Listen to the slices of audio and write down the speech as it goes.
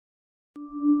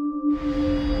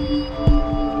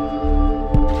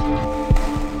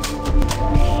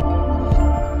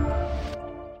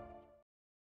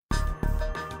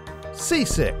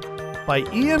SeaSick by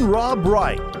Ian Rob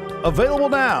Wright. Available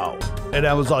now at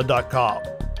Amazon.com.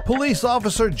 Police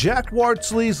officer Jack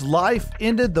Wardsley's life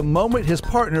ended the moment his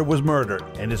partner was murdered,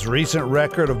 and his recent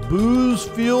record of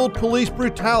booze-fueled police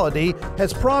brutality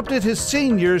has prompted his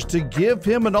seniors to give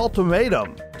him an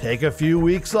ultimatum. Take a few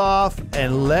weeks off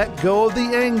and let go of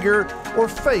the anger or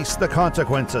face the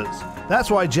consequences.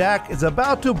 That's why Jack is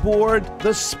about to board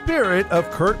the Spirit of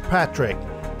Kirkpatrick,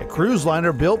 a cruise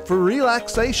liner built for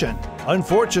relaxation.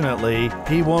 Unfortunately,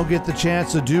 he won't get the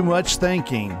chance to do much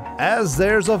thinking, as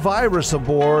there's a virus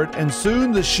aboard and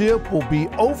soon the ship will be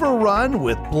overrun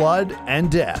with blood and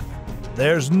death.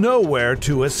 There's nowhere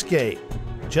to escape.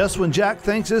 Just when Jack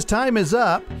thinks his time is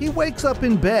up, he wakes up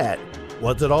in bed.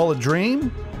 Was it all a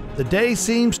dream? The day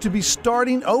seems to be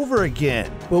starting over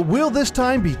again, but will this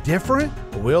time be different?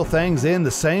 Or will things end the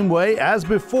same way as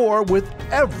before with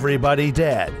everybody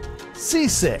dead?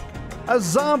 SeaSick, a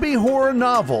zombie horror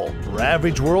novel,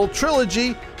 Ravage World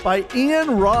Trilogy by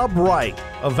Ian Rob Wright.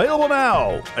 Available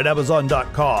now at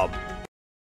Amazon.com.